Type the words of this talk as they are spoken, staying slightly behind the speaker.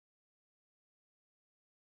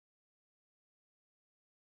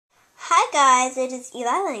guys, it is Eli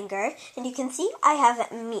Langer, and you can see I have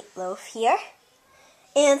Meatloaf here.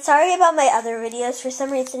 And sorry about my other videos, for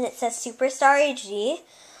some reason it says Superstar HD,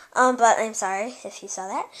 but I'm sorry if you saw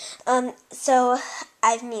that. So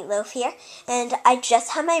I have Meatloaf here, and I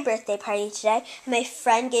just had my birthday party today, and my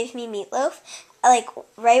friend gave me Meatloaf. Like,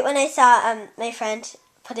 right when I saw my friend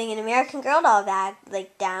putting an American Girl doll bag,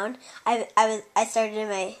 like, down, I started in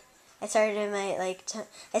my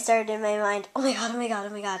mind, oh my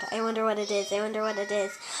god, I wonder what it is,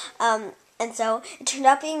 and so it turned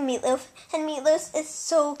out being Meatloaf, and Meatloaf is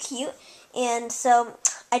so cute, and so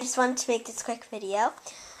I just wanted to make this quick video.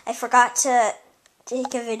 I forgot to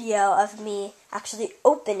take a video of me actually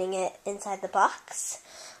opening it inside the box,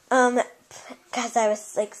 because I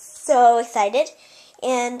was, like, so excited,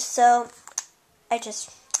 and so I just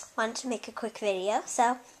wanted to make a quick video,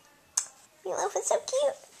 so Meatloaf is so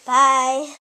cute. Bye.